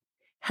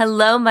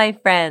Hello, my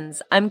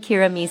friends. I'm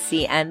Kira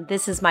Misi, and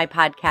this is my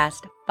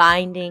podcast,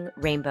 Finding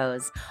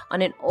Rainbows,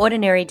 on an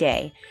ordinary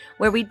day,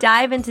 where we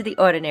dive into the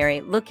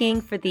ordinary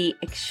looking for the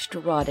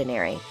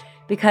extraordinary.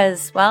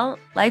 Because, well,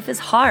 life is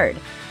hard,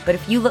 but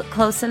if you look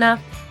close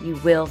enough, you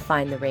will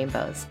find the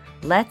rainbows.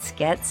 Let's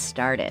get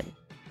started.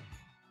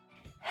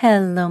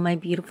 Hello, my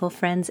beautiful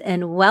friends,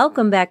 and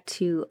welcome back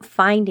to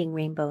Finding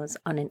Rainbows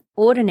on an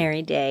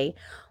Ordinary Day.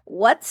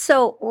 What's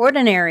so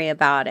ordinary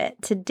about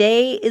it?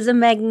 Today is a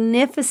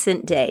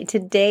magnificent day.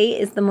 Today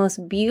is the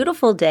most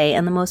beautiful day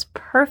and the most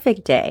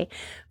perfect day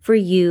for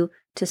you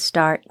to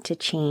start to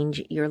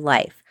change your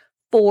life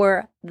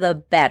for the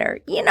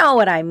better. You know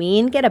what I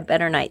mean. Get a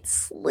better night's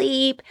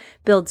sleep,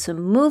 build some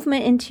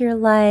movement into your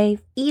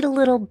life, eat a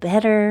little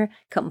better,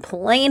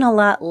 complain a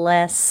lot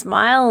less,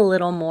 smile a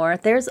little more.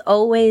 There's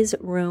always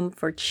room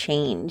for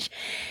change.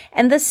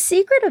 And the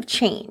secret of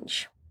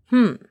change,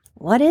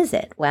 what is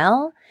it?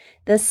 Well,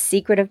 the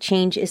secret of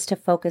change is to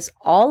focus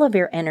all of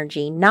your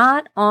energy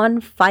not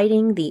on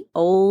fighting the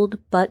old,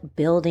 but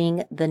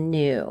building the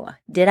new.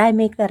 Did I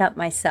make that up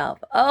myself?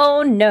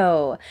 Oh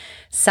no.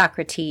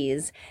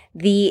 Socrates,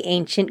 the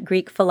ancient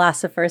Greek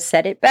philosopher,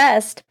 said it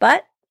best,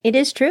 but it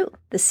is true.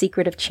 The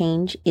secret of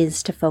change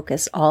is to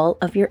focus all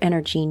of your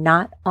energy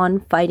not on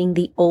fighting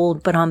the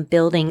old, but on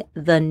building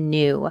the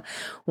new.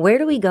 Where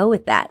do we go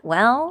with that?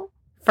 Well,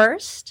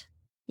 first,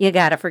 you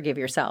gotta forgive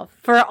yourself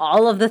for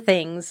all of the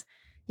things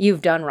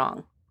you've done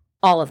wrong.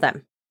 All of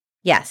them.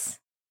 Yes.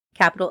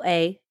 Capital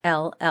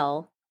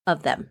A-L-L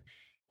of them.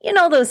 You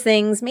know those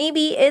things.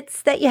 Maybe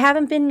it's that you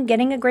haven't been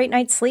getting a great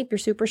night's sleep. You're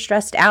super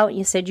stressed out.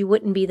 You said you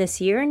wouldn't be this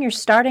year, and you're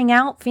starting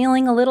out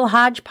feeling a little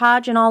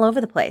hodgepodge and all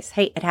over the place.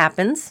 Hey, it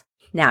happens.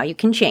 Now you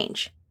can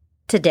change.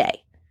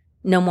 Today.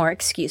 No more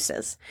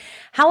excuses.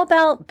 How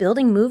about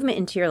building movement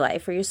into your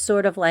life where you're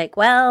sort of like,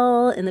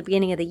 well, in the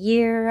beginning of the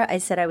year, I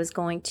said I was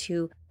going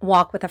to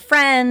walk with a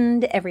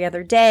friend every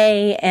other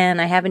day, and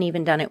I haven't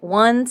even done it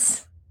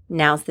once.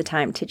 Now's the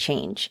time to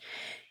change.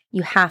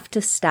 You have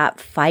to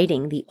stop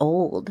fighting the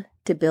old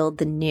to build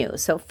the new.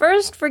 So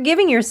first,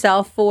 forgiving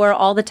yourself for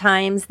all the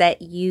times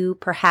that you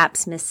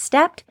perhaps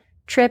misstepped,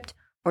 tripped,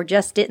 or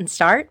just didn't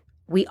start.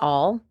 We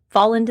all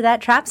fall into that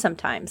trap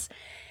sometimes.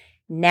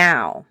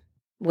 Now,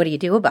 what do you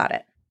do about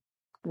it?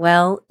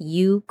 Well,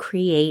 you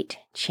create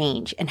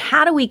change. And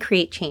how do we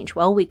create change?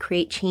 Well, we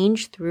create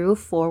change through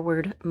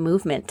forward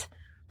movement.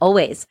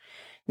 Always.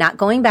 Not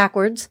going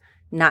backwards,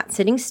 not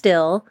sitting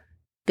still,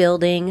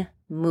 building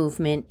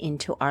movement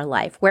into our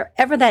life,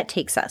 wherever that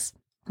takes us.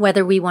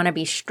 Whether we want to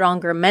be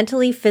stronger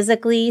mentally,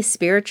 physically,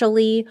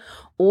 spiritually,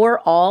 or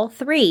all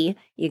three,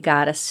 you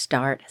got to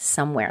start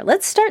somewhere.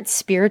 Let's start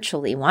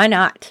spiritually. Why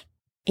not?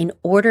 In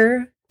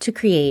order to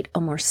create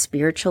a more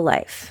spiritual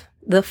life,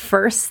 the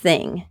first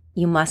thing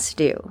you must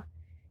do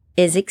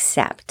is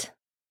accept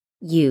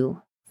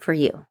you for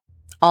you,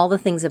 all the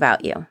things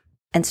about you,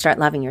 and start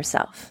loving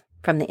yourself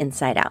from the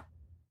inside out.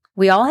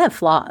 We all have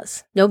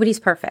flaws. Nobody's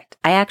perfect.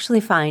 I actually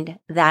find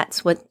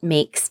that's what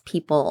makes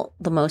people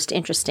the most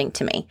interesting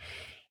to me,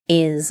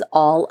 is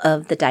all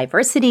of the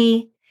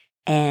diversity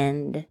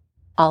and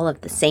all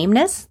of the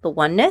sameness, the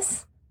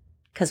oneness,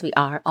 because we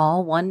are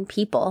all one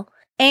people,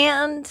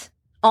 and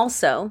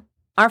also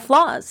our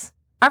flaws.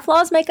 Our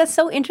flaws make us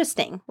so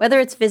interesting, whether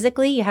it's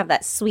physically, you have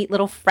that sweet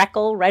little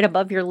freckle right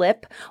above your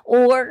lip,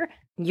 or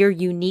your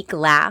unique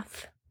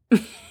laugh.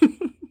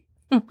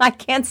 I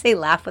can't say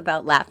laugh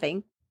without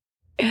laughing.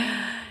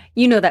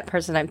 You know that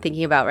person I'm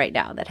thinking about right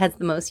now that has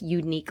the most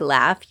unique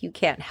laugh. You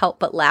can't help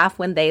but laugh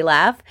when they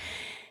laugh.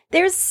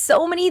 There's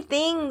so many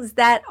things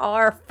that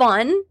are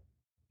fun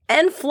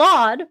and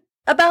flawed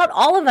about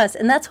all of us,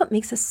 and that's what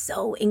makes us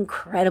so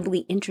incredibly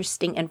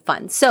interesting and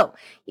fun. So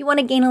you want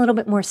to gain a little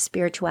bit more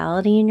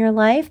spirituality in your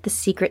life. The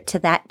secret to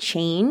that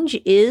change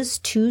is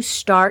to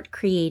start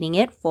creating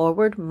it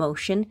forward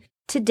motion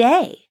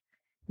today.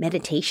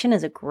 Meditation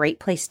is a great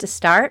place to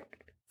start.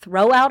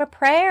 Throw out a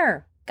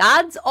prayer.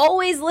 God's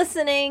always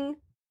listening,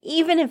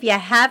 even if you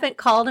haven't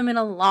called him in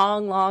a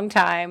long, long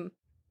time.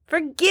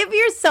 Forgive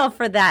yourself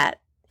for that.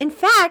 In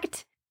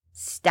fact,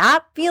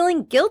 stop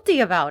feeling guilty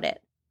about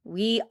it.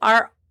 We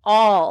are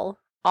all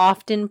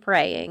often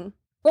praying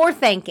or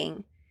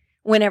thanking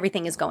when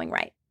everything is going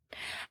right.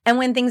 And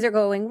when things are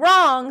going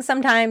wrong,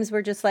 sometimes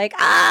we're just like,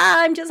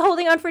 I'm just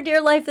holding on for dear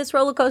life. This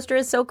roller coaster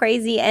is so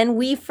crazy. And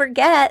we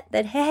forget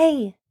that,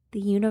 hey, the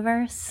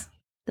universe,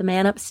 the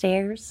man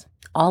upstairs,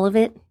 all of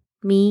it,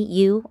 me,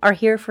 you, are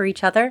here for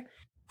each other.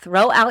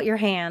 Throw out your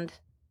hand,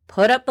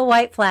 put up the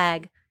white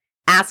flag,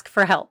 ask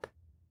for help.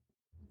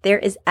 There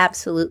is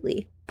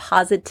absolutely,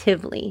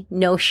 positively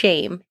no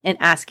shame in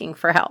asking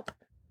for help.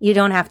 You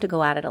don't have to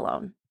go at it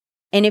alone.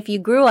 And if you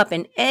grew up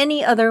in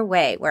any other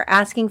way where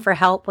asking for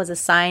help was a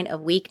sign of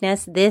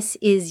weakness, this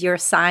is your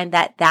sign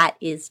that that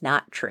is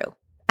not true.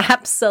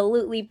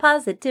 Absolutely,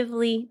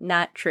 positively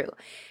not true.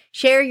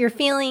 Share your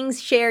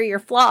feelings, share your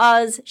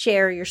flaws,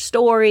 share your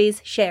stories,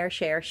 share,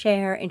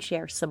 and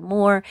share some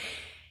more.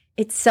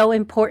 It's so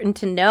important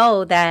to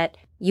know that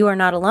you are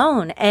not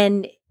alone.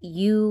 And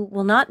you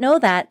will not know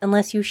that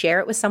unless you share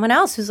it with someone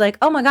else who's like,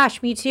 oh my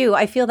gosh, me too.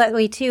 I feel that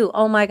way too.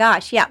 Oh my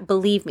gosh. Yeah,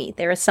 believe me,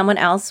 there is someone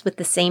else with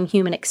the same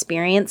human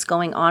experience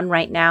going on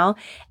right now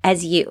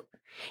as you.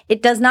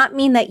 It does not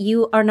mean that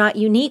you are not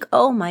unique.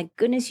 Oh my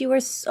goodness, you are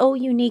so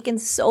unique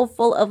and so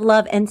full of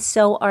love, and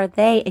so are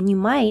they. And you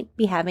might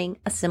be having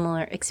a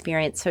similar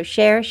experience. So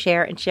share,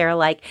 and share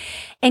alike,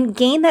 and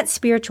gain that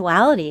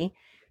spirituality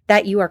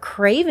that you are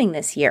craving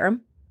this year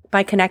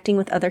by connecting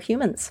with other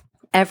humans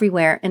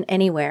everywhere and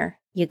anywhere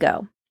you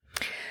go.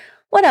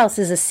 What else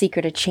is a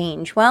secret of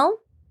change? Well,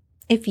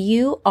 if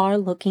you are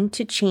looking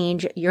to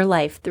change your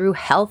life through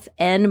health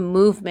and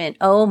movement,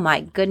 oh my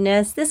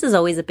goodness, this is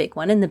always a big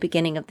one in the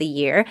beginning of the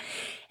year.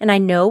 And I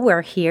know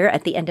we're here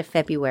at the end of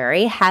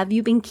February. Have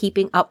you been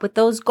keeping up with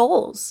those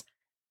goals?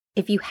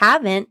 If you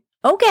haven't,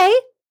 okay,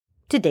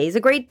 today's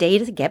a great day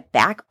to get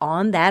back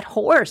on that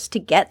horse, to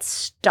get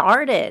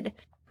started.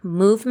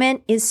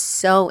 Movement is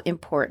so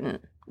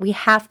important. We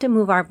have to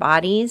move our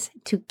bodies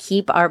to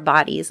keep our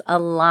bodies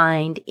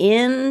aligned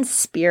in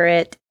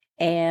spirit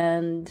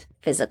and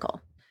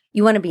physical.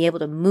 You want to be able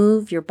to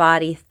move your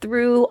body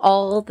through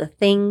all the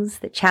things,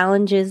 the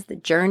challenges, the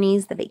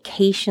journeys, the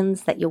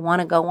vacations that you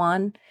want to go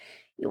on.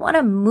 You want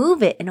to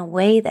move it in a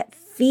way that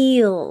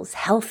feels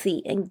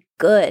healthy and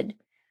good.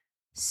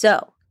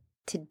 So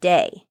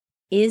today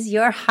is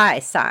your high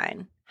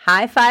sign.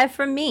 High five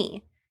from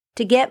me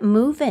to get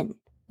moving.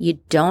 You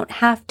don't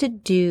have to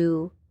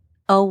do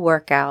a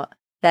workout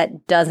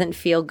that doesn't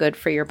feel good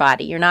for your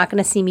body. You're not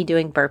going to see me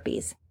doing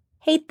burpees.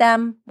 Hate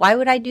them. Why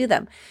would I do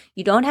them?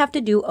 You don't have to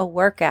do a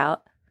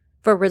workout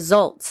for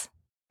results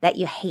that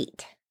you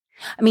hate.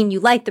 I mean, you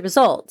like the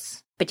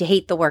results, but you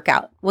hate the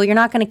workout. Well, you're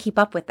not going to keep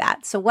up with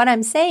that. So what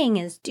I'm saying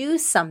is do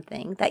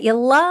something that you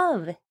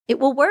love. It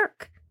will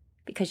work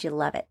because you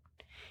love it.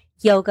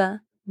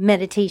 Yoga,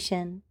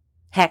 meditation.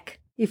 Heck,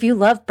 if you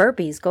love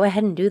burpees, go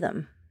ahead and do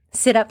them.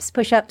 Sit-ups,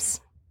 push-ups,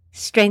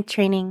 strength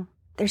training.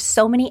 There's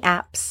so many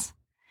apps,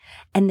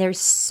 and there's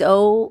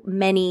so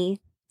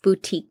many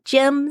boutique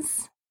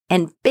gyms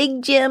and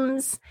big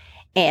gyms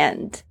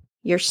and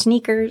your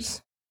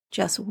sneakers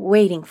just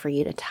waiting for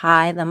you to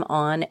tie them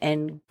on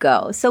and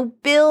go. So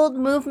build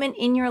movement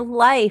in your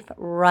life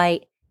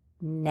right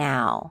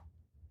now.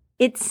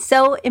 It's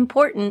so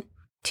important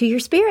to your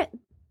spirit,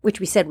 which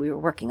we said we were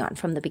working on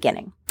from the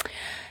beginning.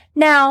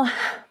 Now,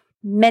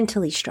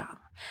 mentally strong.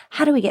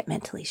 How do we get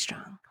mentally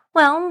strong?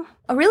 Well,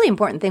 a really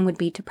important thing would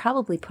be to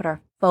probably put our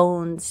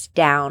phones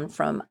down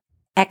from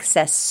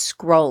excess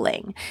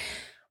scrolling.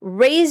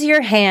 Raise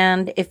your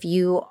hand if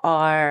you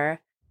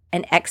are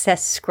an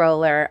excess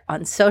scroller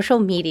on social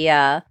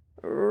media,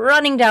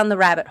 running down the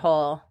rabbit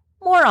hole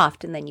more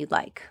often than you'd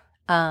like.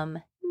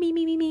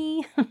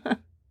 Me.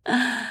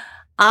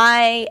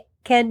 I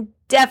can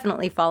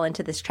definitely fall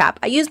into this trap.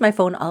 I use my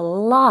phone a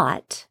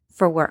lot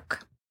for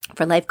work.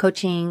 For life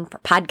coaching, for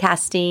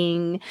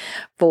podcasting,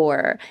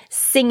 for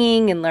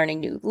singing and learning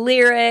new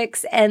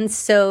lyrics. And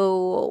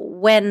so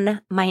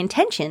when my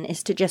intention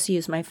is to just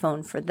use my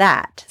phone for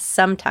that,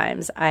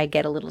 sometimes I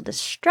get a little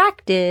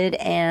distracted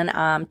and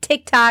I'm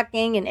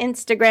TikToking and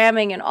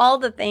Instagramming and all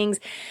the things,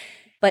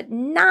 but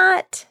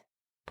not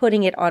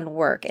putting it on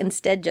work.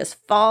 Instead,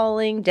 just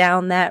falling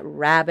down that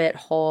rabbit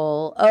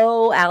hole.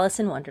 Oh, Alice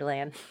in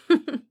Wonderland.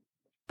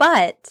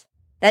 But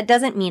that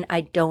doesn't mean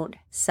I don't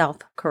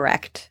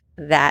self-correct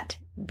that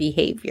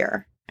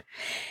behavior.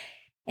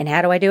 And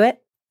how do I do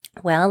it?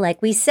 Well,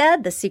 like we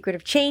said, the secret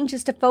of change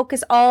is to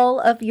focus all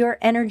of your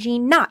energy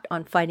not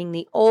on fighting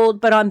the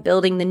old, but on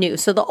building the new.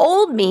 So the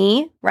old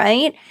me,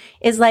 right,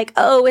 is like,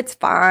 oh, it's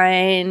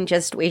fine.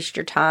 Just waste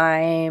your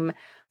time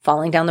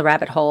falling down the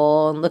rabbit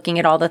hole and looking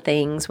at all the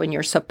things when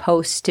you're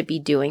supposed to be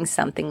doing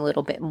something a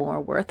little bit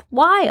more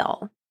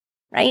worthwhile,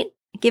 right?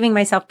 Giving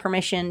myself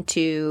permission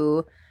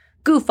to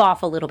goof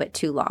off a little bit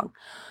too long.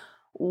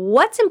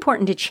 What's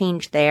important to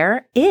change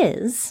there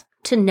is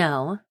to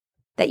know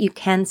that you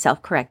can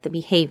self-correct the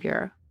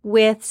behavior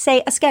with,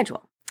 say, a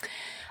schedule.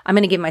 I'm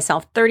going to give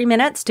myself 30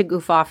 minutes to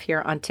goof off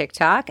here on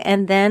TikTok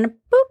and then,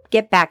 boop,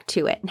 get back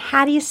to it. And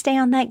how do you stay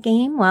on that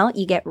game? Well,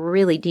 you get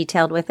really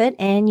detailed with it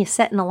and you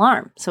set an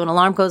alarm. So an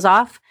alarm goes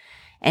off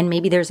and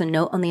maybe there's a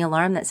note on the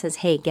alarm that says,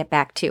 hey, get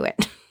back to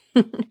it.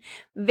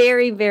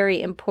 Very,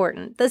 very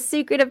important. The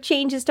secret of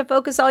change is to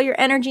focus all your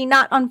energy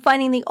not on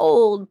finding the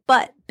old,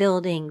 but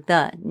building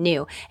the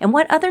new. And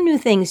what other new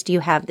things do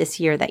you have this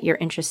year that you're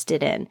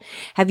interested in?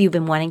 Have you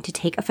been wanting to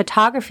take a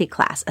photography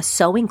class, a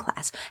sewing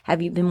class? Have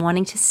you been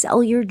wanting to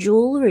sell your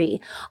jewelry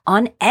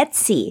on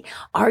Etsy?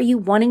 Are you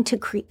wanting to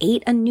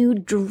create a new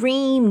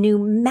dream, new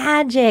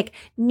magic,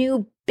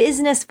 new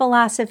business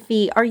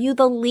philosophy? Are you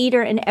the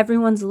leader and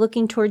everyone's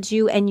looking towards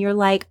you and you're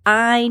like,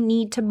 I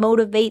need to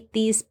motivate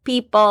these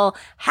people.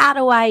 How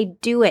do I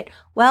do it?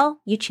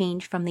 Well, you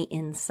change from the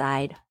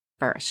inside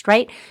first,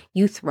 right?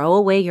 You throw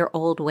away your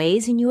old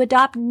ways and you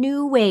adopt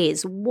new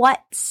ways.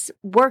 What's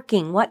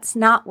working? What's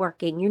not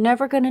working? You're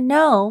never going to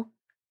know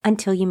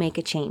until you make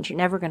a change. You're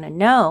never going to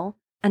know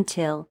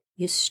until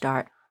you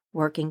start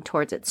working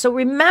towards it. So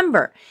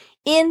remember,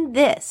 in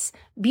this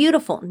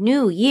beautiful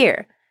new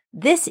year,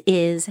 This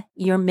is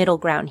your middle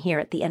ground here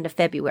at the end of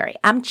February.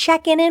 I'm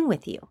checking in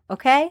with you,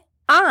 okay?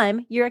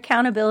 I'm your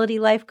accountability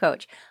life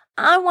coach.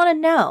 I want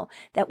to know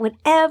that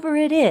whatever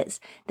it is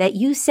that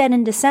you said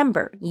in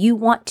December you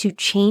want to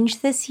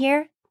change this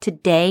year,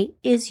 today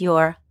is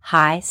your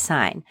high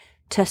sign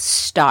to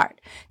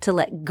start, to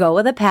let go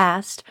of the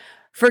past,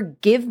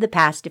 forgive the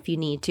past if you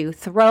need to,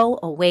 throw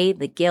away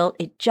the guilt.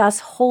 It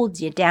just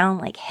holds you down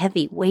like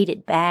heavy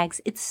weighted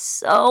bags. It's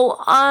so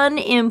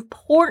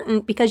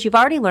unimportant because you've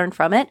already learned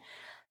from it.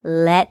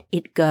 Let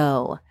it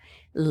go.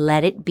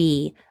 Let it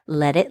be.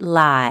 Let it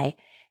lie.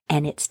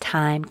 And it's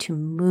time to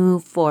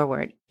move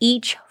forward.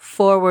 Each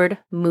forward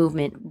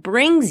movement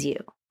brings you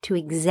to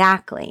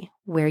exactly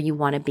where you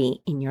want to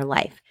be in your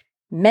life,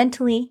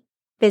 mentally,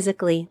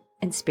 physically,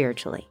 and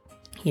spiritually.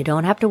 You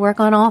don't have to work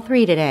on all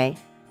three today,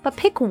 but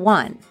pick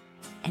one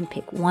and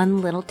pick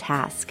one little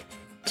task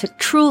to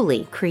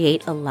truly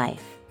create a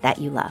life that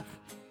you love.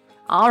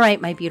 All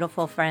right, my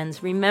beautiful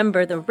friends,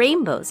 remember the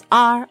rainbows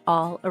are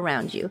all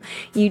around you.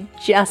 You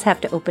just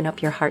have to open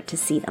up your heart to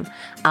see them.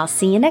 I'll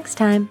see you next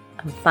time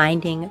on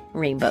Finding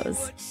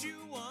Rainbows.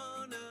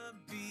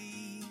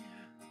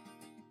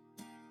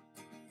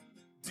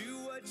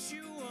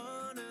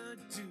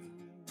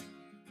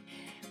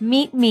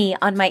 Meet me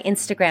on my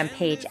Instagram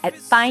page at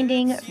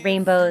Finding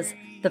Rainbows,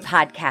 the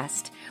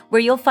podcast,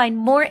 where you'll find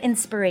more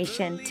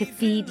inspiration to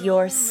feed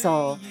your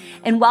soul.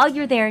 And while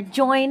you're there,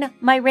 join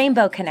my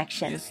Rainbow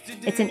Connection.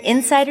 It's an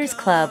insiders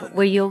club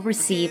where you'll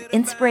receive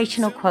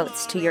inspirational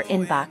quotes to your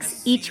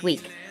inbox each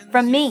week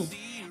from me,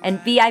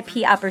 and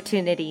VIP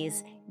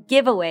opportunities,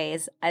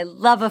 giveaways, I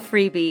love a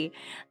freebie,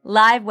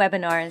 live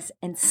webinars,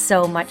 and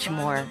so much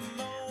more.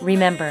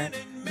 Remember,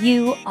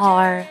 you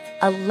are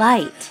a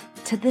light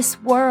to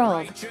this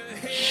world.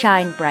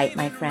 Shine bright,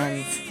 my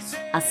friends.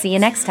 I'll see you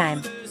next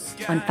time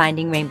on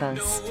Finding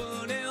Rainbows.